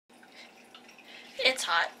It's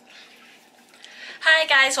hot. Hi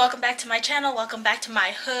guys, welcome back to my channel. Welcome back to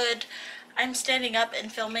my hood. I'm standing up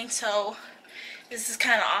and filming, so this is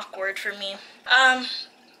kind of awkward for me.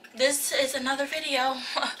 This is another video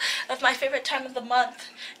of my favorite time of the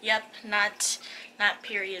month. Yep, not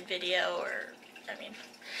period video, or I mean,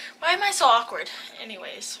 why am I so awkward?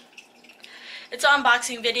 Anyways, it's an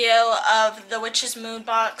unboxing video of the Witch's Moon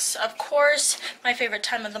box. Of course, my favorite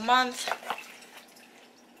time of the month.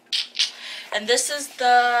 And this is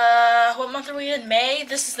the, what month are we in? May?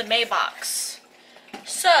 This is the May box.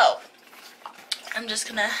 So, I'm just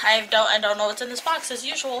gonna, I don't know what's in this box as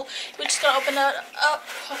usual. We're just gonna open it up.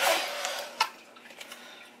 Okay.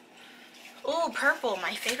 Ooh, purple,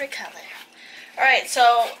 my favorite color. Alright,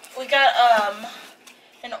 so we got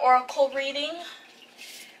an oracle reading.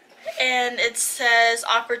 And it says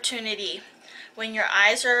opportunity. When your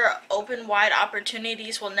eyes are open wide,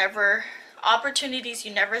 opportunities you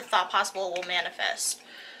never thought possible will manifest.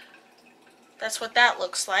 That's what that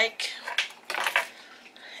looks like.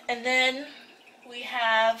 And then we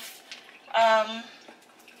have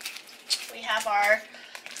our,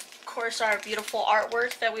 of course, our beautiful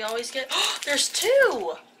artwork that we always get. Oh, there's two!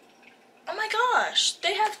 Oh my gosh,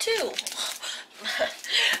 they have two.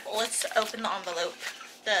 Let's open the envelope,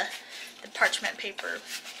 the parchment paper,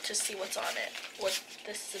 to see what's on it, what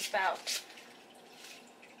this is about.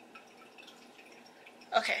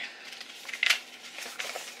 Okay.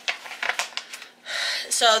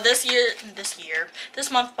 So this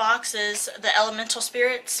month box is the elemental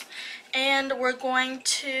spirits, and we're going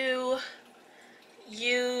to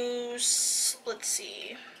use, let's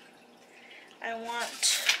see, I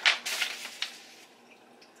want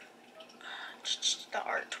the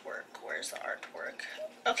artwork. Where's the artwork?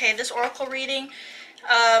 Okay, this oracle reading,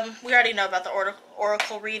 we already know about the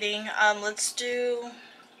oracle reading. Let's do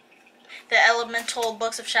the Elemental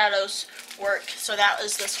Books of Shadows work. So that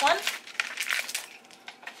is this one.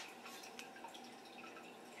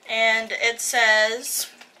 And it says,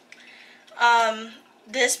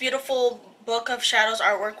 this beautiful Book of Shadows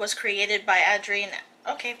artwork was created by Adrienne.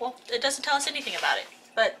 Okay, well, it doesn't tell us anything about it.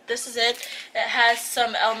 But this is it. It has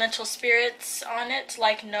some elemental spirits on it,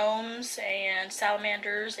 like gnomes and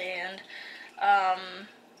salamanders and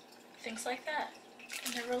things like that.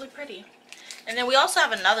 And they're really pretty. And then we also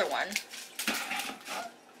have another one.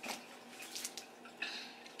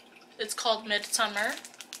 It's called Midsummer.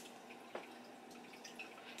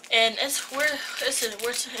 And we're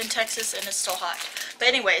in Texas and it's still hot. But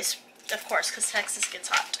anyways, of course, because Texas gets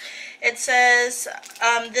hot. It says,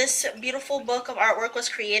 this beautiful book of artwork was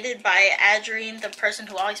created by Adrienne, the person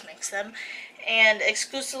who always makes them. And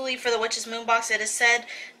exclusively for the Witch's Moon box, it is said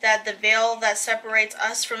that the veil that separates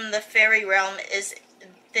us from the fairy realm is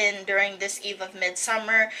thin during this eve of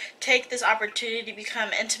midsummer. Take this opportunity to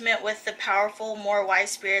become intimate with the powerful, more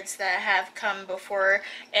wise spirits that have come before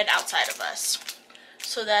and outside of us.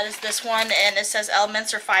 So that is this one, and it says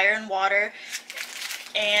elements are fire and water.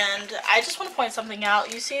 And I just want to point something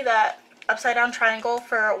out. You see that upside down triangle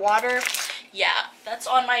for water? Yeah, that's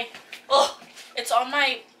on my, oh, it's on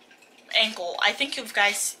my ankle. I think you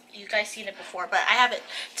guys seen it before, but I have it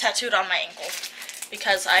tattooed on my ankle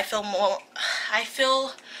because I feel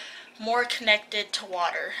more connected to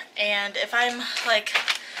water. And if I'm like,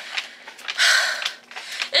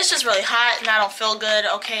 it's just really hot and I don't feel good,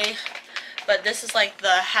 okay, but this is like the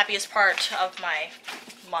happiest part of my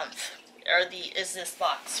month, or is this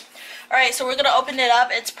box. Alright, so we're gonna open it up.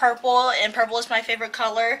 It's purple, and purple is my favorite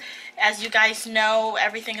color. As you guys know,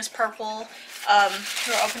 everything is purple.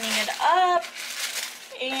 We're opening it up,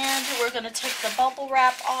 and we're gonna take the bubble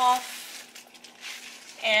wrap off.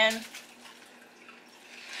 And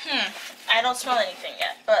I don't smell anything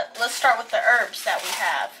yet, but let's start with the herbs that we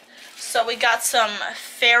have. So we got some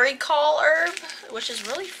fairy call herb, which is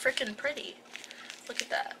really freaking pretty. Look at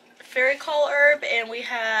that. Fairy call herb, and we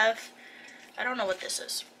have, I don't know what this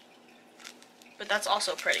is, but that's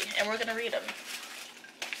also pretty, and we're gonna read them.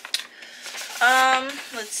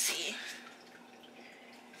 Let's see.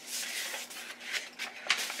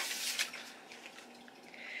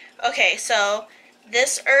 Okay, so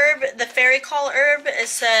this herb, the fairy call herb, it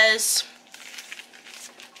says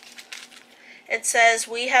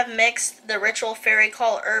we have mixed the ritual fairy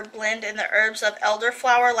call herb blend in the herbs of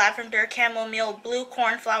elderflower, lavender, chamomile, blue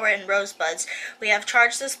cornflower, and rosebuds. We have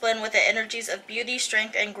charged this blend with the energies of beauty,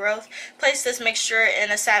 strength, and growth. Place this mixture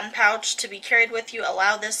in a satin pouch to be carried with you.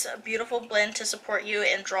 Allow this beautiful blend to support you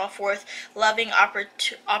and draw forth loving,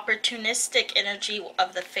 opportunistic energy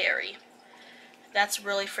of the fairy. That's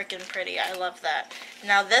really freaking pretty. I love that.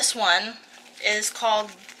 Now this one is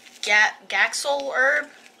called Gaxel herb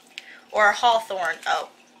or hawthorn. Oh,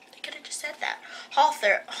 could have just said that.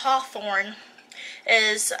 Hawthorn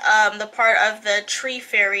is the part of the tree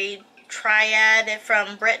fairy triad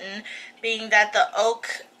from Britain, being that the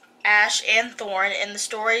oak, ash, and thorn in the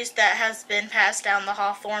stories that has been passed down, the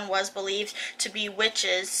hawthorn was believed to be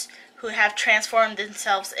witches who have transformed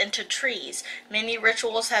themselves into trees. Many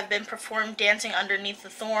rituals have been performed dancing underneath the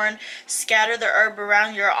thorn. Scatter the herb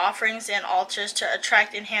around your offerings and altars to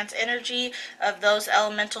attract enhanced energy of those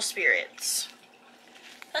elemental spirits.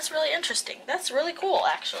 That's really interesting. That's really cool,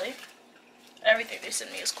 actually. Everything they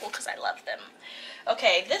send me is cool because I love them.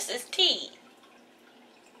 Okay, this is tea.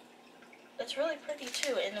 It's really pretty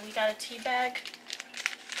too. And then we got a tea bag.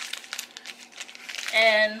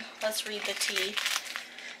 And let's read the tea.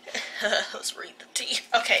 Let's read the tea.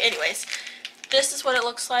 Okay, anyways, this is what it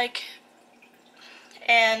looks like.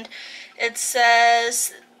 And it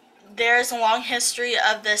says, there is a long history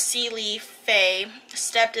of the Seelie Fae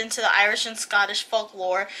stepped into the Irish and Scottish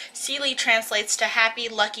folklore. Seelie translates to happy,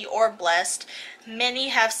 lucky, or blessed. Many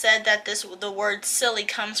have said that the word silly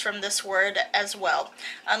comes from this word as well.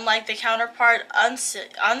 Unlike the counterpart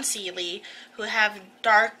unseelie, who have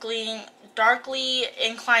darkly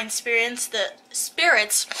inclined spirits, the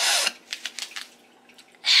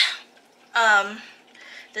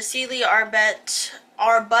Seelie are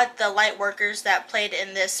but the light workers that played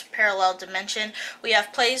in this parallel dimension. We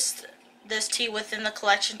have placed this tea within the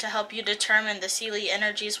collection to help you determine the Seelie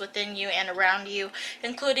energies within you and around you,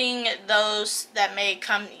 including those that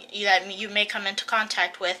you may come into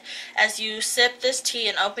contact with. As you sip this tea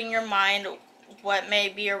and open your mind what may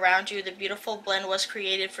be around you, the beautiful blend was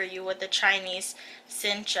created for you with the Chinese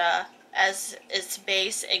Sencha as its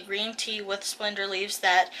base, a green tea with splendor leaves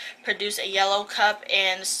that produce a yellow cup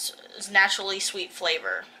and naturally sweet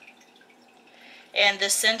flavor. And the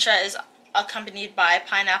Sencha is accompanied by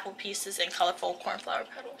pineapple pieces and colorful cornflower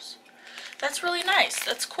petals. That's really nice.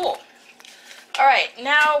 That's cool. Alright,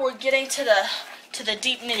 now we're getting to the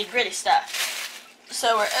deep nitty-gritty stuff.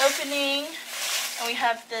 So we're opening, and we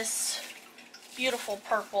have this beautiful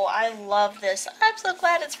purple. I love this. I'm so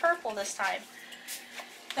glad it's purple this time.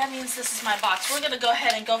 That means this is my box. We're going to go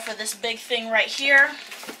ahead and go for this big thing right here.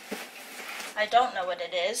 I don't know what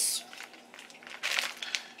it is.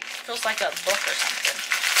 Feels like a book or something.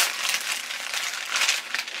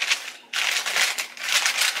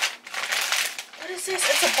 What is this?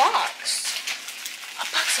 It's a box. A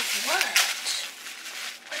box of what?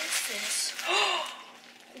 What is this?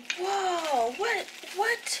 Whoa! What?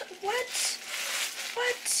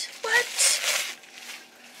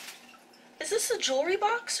 Is this a jewelry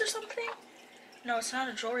box or something? No, it's not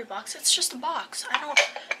a jewelry box. It's just a box. I don't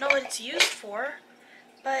know what it's used for,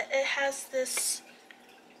 but it has this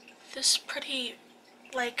pretty,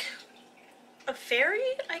 like, a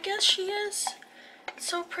fairy, I guess she is. It's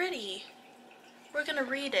so pretty. We're gonna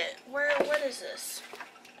read it. What is this?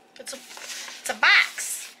 It's a box.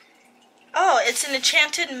 Oh, it's an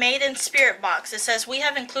Enchanted Maiden Spirit box. It says, we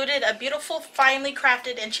have included a beautiful, finely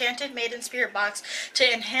crafted Enchanted Maiden Spirit box to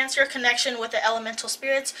enhance your connection with the elemental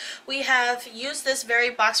spirits. We have used this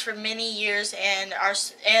very box for many years and are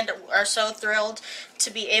so thrilled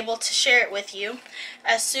to be able to share it with you.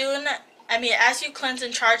 As you cleanse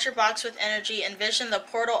and charge your box with energy, envision the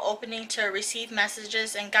portal opening to receive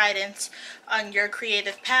messages and guidance on your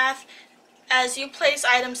creative path. As you place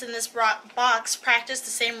items in this box, practice the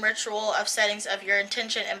same ritual of settings of your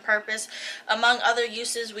intention and purpose. Among other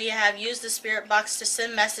uses, we have used the spirit box to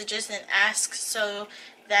send messages and ask so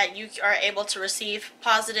that you are able to receive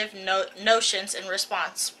positive notions in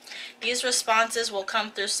response. These responses will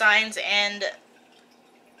come through signs and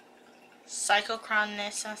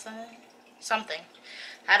psychochronicity, something.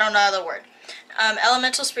 I don't know the word.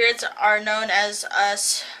 Elemental spirits are known as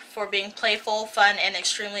us for being playful, fun, and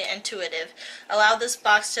extremely intuitive. Allow this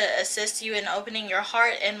box to assist you in opening your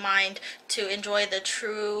heart and mind to enjoy the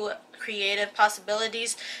true creative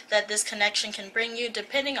possibilities that this connection can bring you.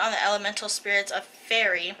 Depending on the elemental spirits of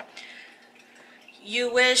fairy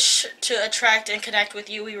you wish to attract and connect with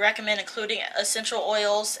you, we recommend including essential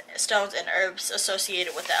oils, stones, and herbs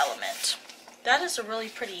associated with the element. That is a really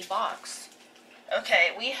pretty box. Okay,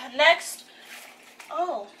 we have next.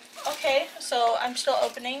 Oh, okay, so I'm still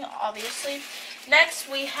opening, obviously. Next,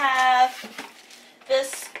 we have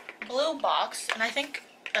this blue box, and I think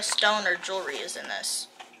a stone or jewelry is in this.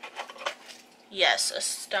 Yes, a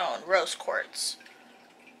stone, rose quartz.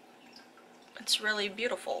 It's really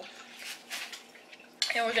beautiful.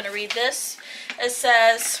 And we're going to read this. It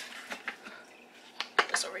says, put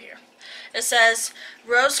this over here. It says,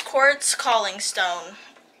 rose quartz calling stone.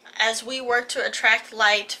 as we work to attract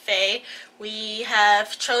light, Fae, we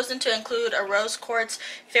have chosen to include a rose quartz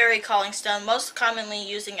fairy calling stone, most commonly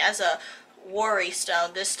using as a worry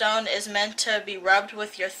stone. This stone is meant to be rubbed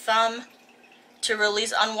with your thumb to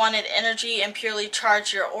release unwanted energy and purely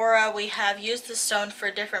charge your aura. We have used the stone for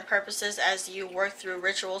different purposes as you work through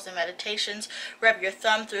rituals and meditations. Rub your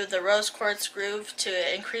thumb through the rose quartz groove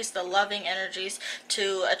to increase the loving energies,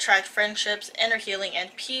 to attract friendships, inner healing,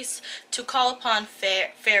 and peace. To call upon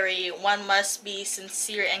fairy, one must be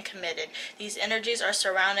sincere and committed. These energies are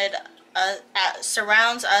surrounds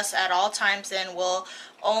us at all times and will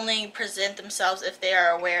only present themselves if they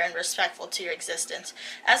are aware and respectful to your existence.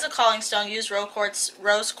 As a calling stone, use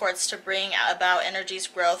rose quartz to bring about energy's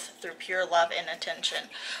growth through pure love and attention.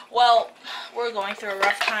 Well, we're going through a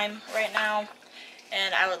rough time right now,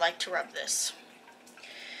 and I would like to rub this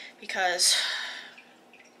because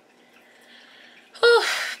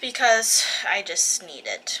I just need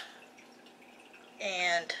it.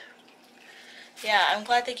 And yeah, I'm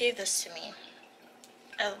glad they gave this to me.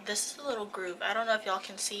 This is a little groove. I don't know if y'all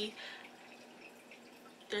can see.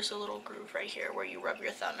 There's a little groove right here where you rub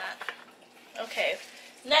your thumb at. Okay,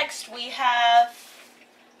 next we have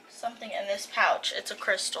something in this pouch. It's a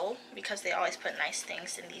crystal because they always put nice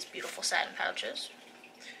things in these beautiful satin pouches.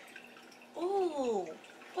 Ooh,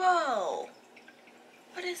 whoa.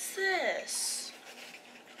 What is this?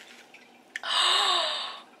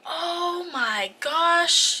 Oh my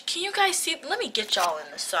gosh. Can you guys see? Let me get y'all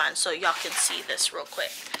in the sun so y'all can see this real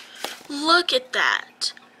quick. Look at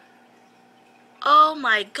that. Oh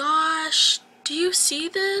my gosh. Do you see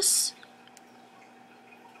this?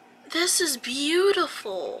 This is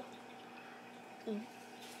beautiful.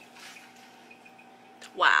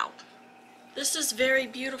 Wow. This is very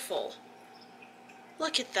beautiful.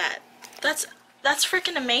 Look at that. That's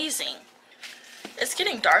freaking amazing. It's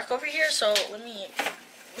getting dark over here, so let me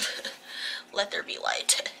let there be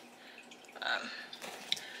light.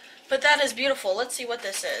 But that is beautiful. Let's see what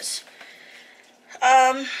this is.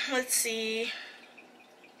 Let's see.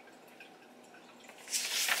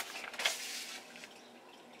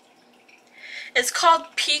 It's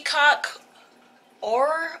called Peacock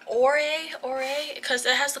Ore, because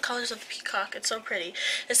it has the colors of the peacock. It's so pretty.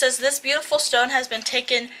 It says, this beautiful stone has been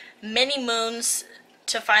taken many moons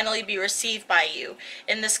to finally be received by you.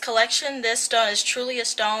 In this collection, this stone is truly a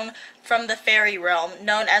stone from the fairy realm,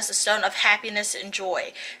 known as the stone of happiness and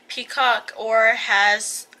joy. Peacock ore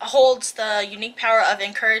holds the unique power of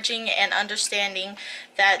encouraging and understanding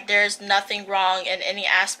that there's nothing wrong in any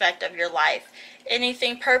aspect of your life.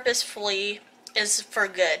 Anything purposefully is for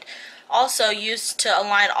good. Also used to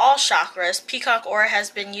align all chakras, peacock ore has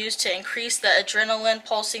been used to increase the adrenaline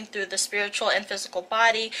pulsing through the spiritual and physical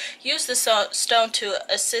body. Use the stone to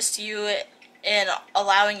assist you in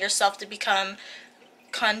allowing yourself to become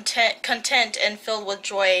content and filled with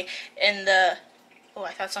joy in the... Oh,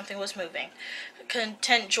 I thought something was moving.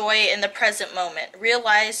 Content joy in the present moment.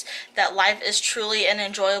 Realize that life is truly an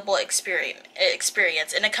enjoyable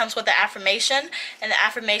experience. And it comes with the affirmation. And the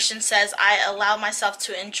affirmation says, I allow myself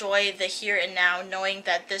to enjoy the here and now, knowing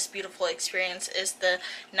that this beautiful experience is the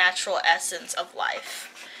natural essence of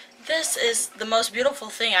life. This is the most beautiful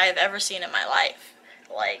thing I have ever seen in my life.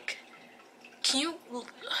 Like, can you...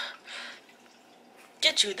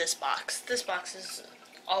 Get you this box. This box is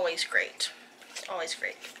always great. It's always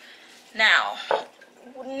great. Now,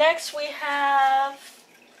 next we have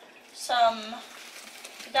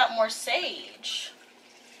we got more sage.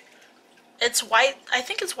 It's white, I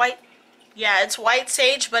think it's white. Yeah, it's white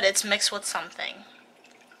sage, but it's mixed with something.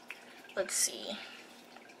 Let's see.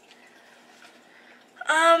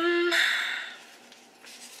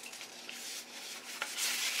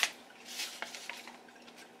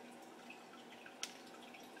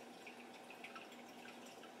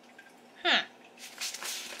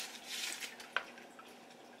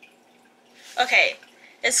 Okay,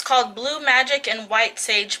 it's called Blue Magic and White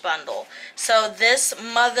Sage Bundle. So this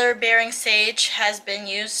mother-bearing sage has been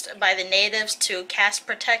used by the natives to cast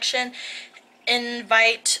protection,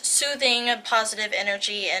 invite soothing positive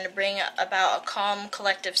energy, and bring about a calm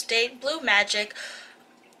collective state. Blue Magic,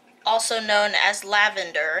 also known as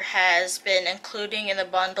lavender, has been included in the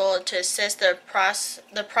bundle to assist the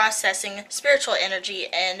processing spiritual energy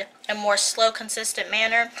in a more slow, consistent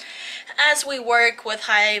manner. As we work with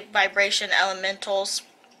high vibration elementals,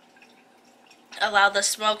 allow the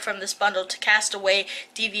smoke from this bundle to cast away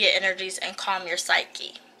deviant energies and calm your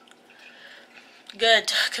psyche.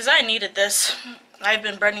 Good, because I needed this. I've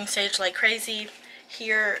been burning sage like crazy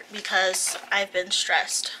here because I've been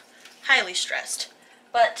stressed, highly stressed.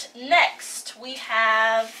 But next we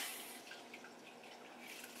have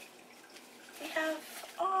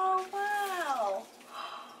Oh, wow.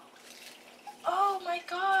 Oh my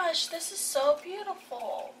gosh, this is so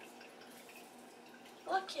beautiful.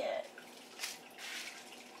 Look it.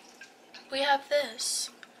 We have this.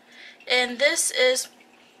 And this is,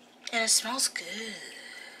 and it smells good.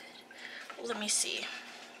 Let me see.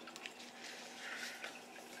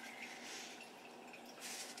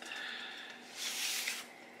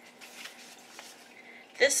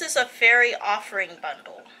 This is a fairy offering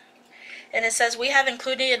bundle. And it says, we have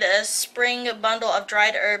included a spring bundle of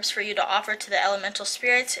dried herbs for you to offer to the elemental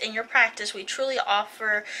spirits. In your practice, we truly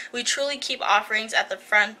keep offerings at the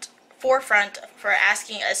forefront for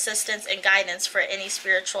asking assistance and guidance for any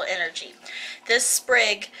spiritual energy. This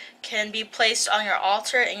sprig can be placed on your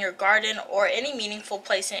altar, in your garden, or any meaningful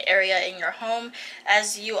placing area in your home.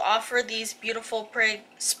 As you offer these beautiful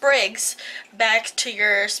sprigs back to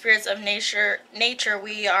your spirits of nature,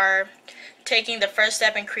 we are taking the first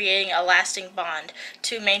step in creating a lasting bond.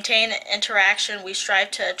 To maintain interaction, we strive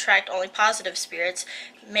to attract only positive spirits,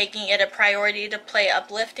 making it a priority to play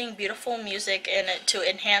uplifting, beautiful music and to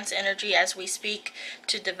enhance energy as we speak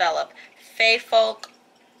to develop. Fae folk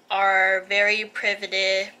are very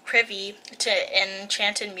privy to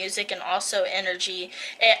enchanted music and also enjoy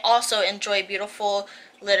beautiful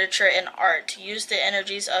literature and art. Use the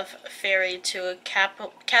energies of fairy to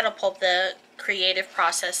catapult the creative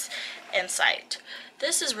process inside.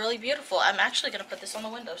 This is really beautiful. I'm actually going to put this on the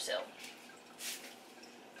windowsill.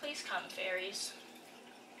 Please come, fairies.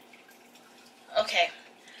 Okay,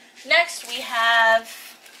 next we have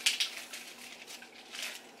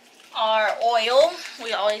our oil.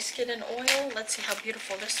 We always get an oil. Let's see how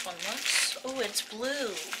beautiful this one looks. Oh, it's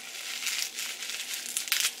blue.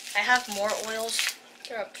 I have more oils.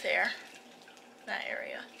 They're up there, that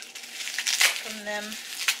area. From them.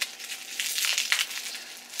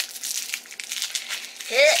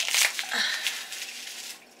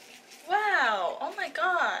 Wow, oh my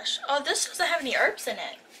gosh. Oh, this doesn't have any herbs in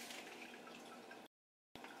it.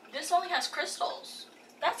 This only has crystals.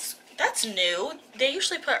 That's new. They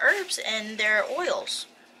usually put herbs in their oils.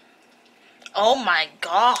 Oh my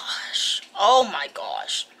gosh. Oh my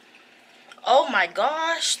gosh. Oh my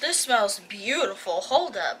gosh. This smells beautiful.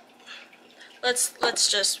 Hold up.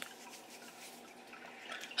 Let's just.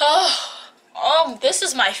 Oh, this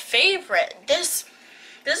is my favorite. This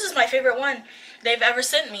is my favorite one they've ever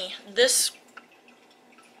sent me. It's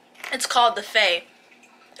called the Fae.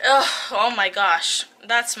 Oh my gosh,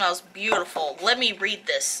 that smells beautiful. Let me read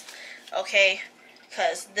this, okay?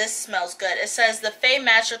 Because this smells good. It says, the Fae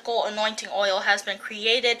Magical Anointing Oil has been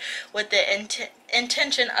created with the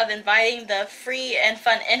intention of inviting the free and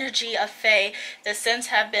fun energy of Fae. The scents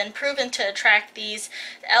have been proven to attract these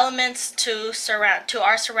elements to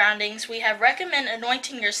our surroundings. We have recommend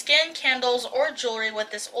anointing your skin, candles, or jewelry with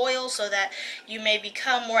this oil so that you may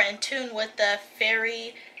become more in tune with the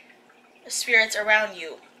fairy spirits around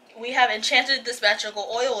you. We have enchanted this magical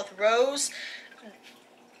oil with rose,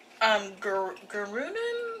 garunim,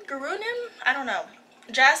 I don't know,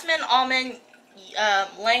 jasmine, almond,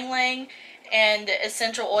 lang lang, and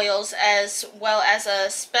essential oils, as well as a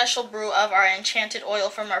special brew of our enchanted oil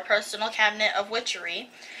from our personal cabinet of witchery.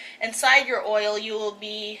 Inside your oil, you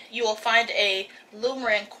will find a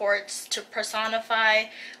luminant quartz to personify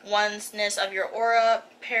oneness of your aura,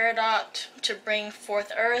 peridot to bring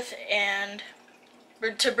forth earth,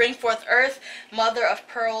 mother of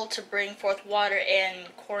pearl to bring forth water,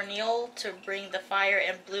 and cornel to bring the fire,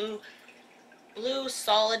 and blue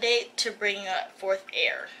solidate to bring forth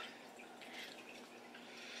air.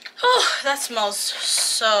 Oh, that smells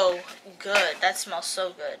so good. That smells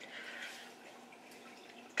so good.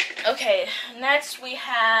 Okay, next we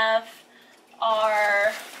have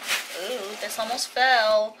our, ooh, this almost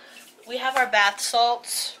fell. We have our bath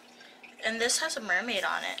salts, and this has a mermaid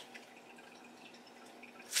on it.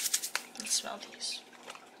 Let's smell these.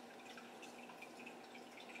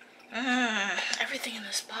 Everything in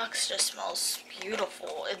this box just smells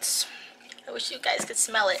beautiful. I wish you guys could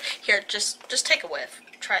smell it. Here, just take a whiff.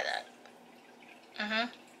 Try that.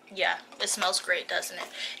 Yeah, it smells great, doesn't it?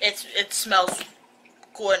 It smells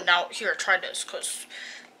good. Now, here, try this, because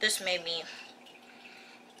this made me...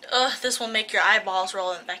 this will make your eyeballs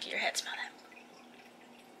roll in the back of your head. Smell that.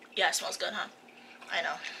 Yeah, it smells good, huh? I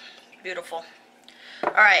know. Beautiful.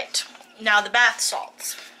 Alright, now the bath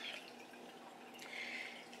salts.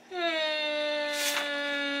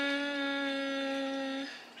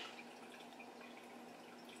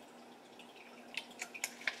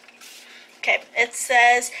 Okay, It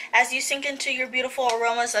says, as you sink into your beautiful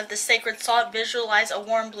aromas of the sacred salt, visualize a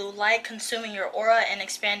warm blue light consuming your aura and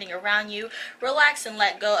expanding around you. Relax and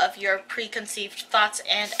let go of your preconceived thoughts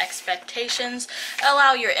and expectations.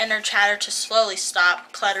 Allow your inner chatter to slowly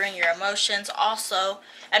stop cluttering your emotions.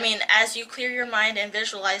 As you clear your mind and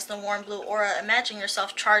visualize the warm blue aura, imagine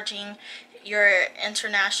yourself charging your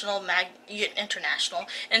internal magnet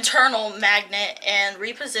and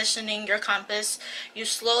repositioning your compass. You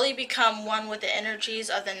slowly become one with the energies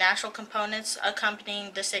of the natural components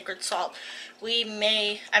accompanying the sacred salt. We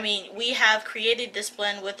have created this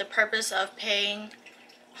blend with the purpose of paying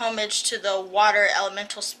homage to the water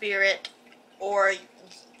elemental spirit, or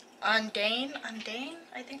Undane,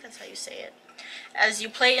 I think that's how you say it. As you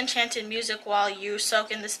play enchanted music while you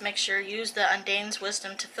soak in this mixture, use the Undane's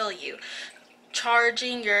wisdom to fill you,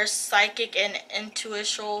 charging your psychic and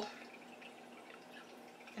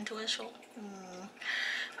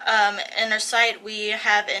inner sight. We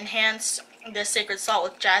have enhanced the sacred salt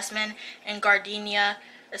with jasmine and gardenia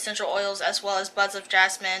essential oils, as well as buds of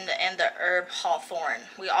jasmine and the herb hawthorn.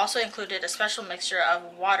 We also included a special mixture of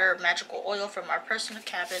water magical oil from our personal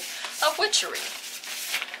cabinet of witchery.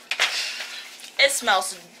 It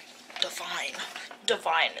smells divine.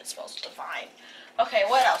 It smells divine. Okay,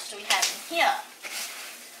 what else do we have in here?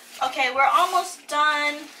 Okay, we're almost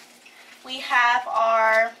done. We have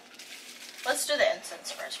our... Let's do the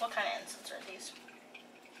incense first. What kind of incense are these?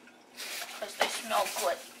 Because they smell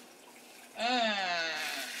good.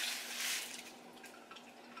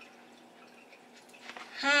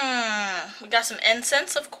 We got some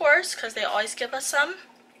incense, of course, because they always give us some.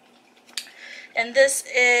 And this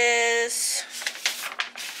is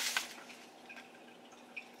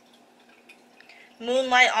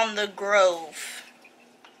Moonlight on the Grove.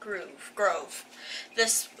 The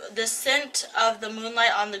scent of the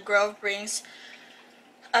moonlight on the grove brings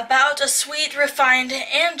about a sweet, refined,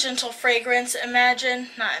 and gentle fragrance. I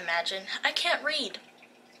can't read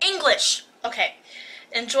English. Okay.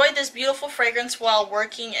 Enjoy this beautiful fragrance while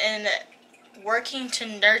working to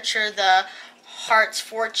nurture the heart's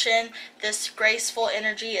fortune. This graceful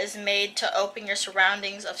energy is made to open your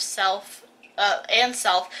surroundings of self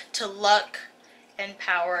to luck and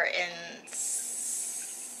power and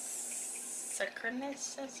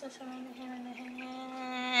synchronous.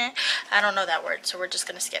 I don't know that word, so we're just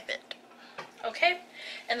gonna skip it. Okay,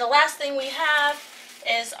 and the last thing we have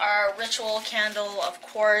is our ritual candle. Of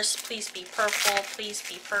course, please be purple. Please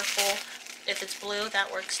be purple. If it's blue,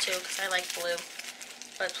 that works too, because I like blue.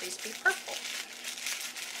 But please be purple.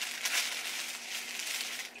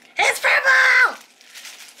 It's purple!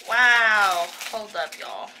 Wow. Hold up,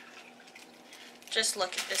 y'all. Just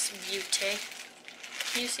look at this beauty.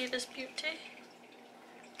 Can you see this beauty?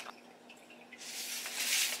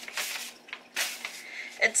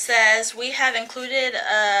 It says, we have included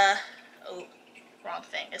wrong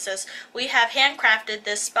thing. It says, we have handcrafted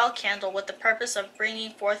this spell candle with the purpose of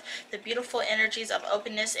bringing forth the beautiful energies of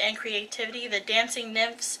openness and creativity. The dancing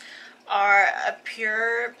nymphs are a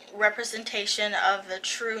pure representation of the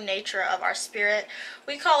true nature of our spirit.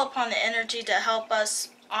 We call upon the energy to help us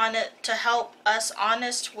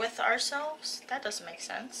honest with ourselves. That doesn't make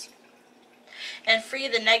sense. And free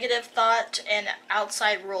the negative thought and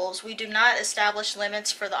outside rules. We do not establish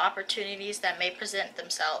limits for the opportunities that may present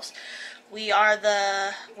themselves. We are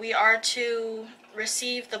to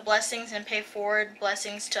receive the blessings and pay forward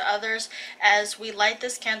blessings to others. As we light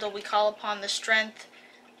this candle, we call upon the strength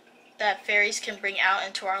that fairies can bring out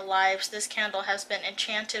into our lives. This candle has been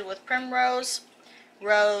enchanted with primrose,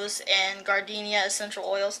 rose, and gardenia essential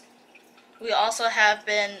oils. We also have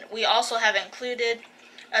included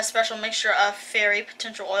a special mixture of fairy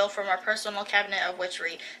potential oil from our personal cabinet of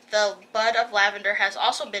witchery. The bud of lavender has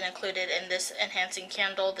also been included in this enhancing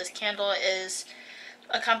candle. This candle is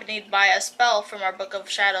accompanied by a spell from our Book of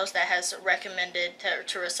Shadows that has recommended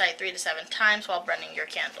to recite 3 to 7 times while burning your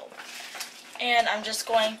candle. And I'm just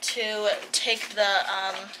going to take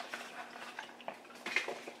I'm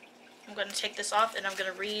going to take this off and I'm going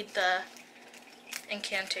to read the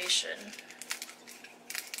incantation.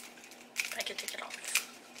 I can take it off.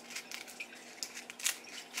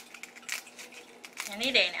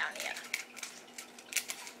 Any day now,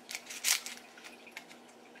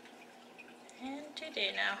 Nia. And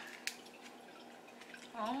today now.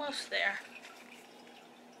 Almost there.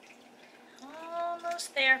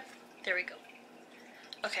 Almost there. There we go.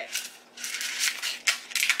 Okay.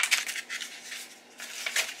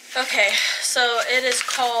 Okay, so it is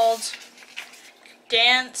called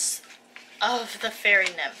Dance of the Fairy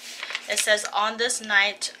Nymph. It says, on this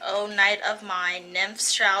night, O night of mine,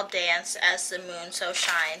 nymphs shall dance as the moon so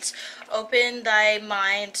shines. Open thy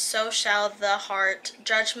mind, so shall the heart.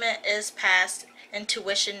 Judgment is past,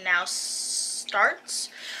 intuition now starts.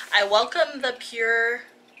 I welcome the pure,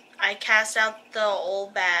 I cast out the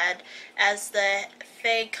old bad. As the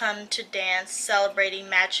fae come to dance, celebrating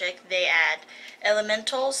magic they add.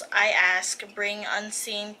 Elementals, I ask, bring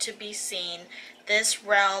unseen to be seen. This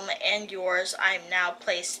realm and yours I'm now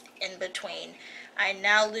placed in between. I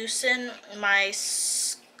now loosen my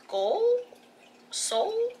soul,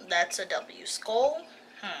 that's a W, skull,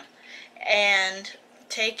 and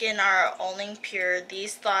take in our only pure.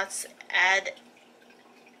 These thoughts add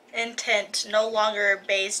intent, no longer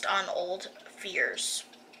based on old fears.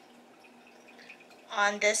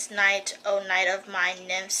 On this night, O night of mine,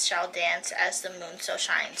 nymphs shall dance as the moon so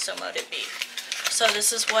shines. So mote it be. So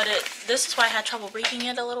this is why I had trouble reading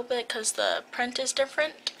it a little bit, because the print is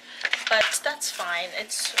different, but that's fine.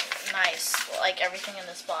 It's nice, like everything in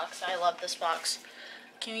this box. I love this box.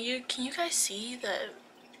 Can you guys see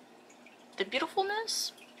the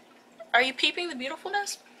beautifulness? Are you peeping the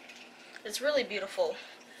beautifulness? It's really beautiful.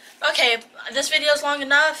 Okay, this video is long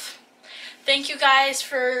enough. Thank you guys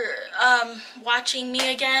for watching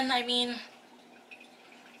me again. I mean,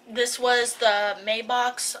 this was the May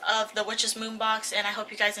box of the Witch's Moon box, and I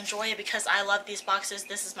hope you guys enjoy it because I love these boxes.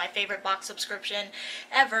 This is my favorite box subscription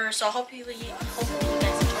ever, so hopefully you guys enjoy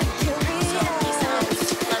it.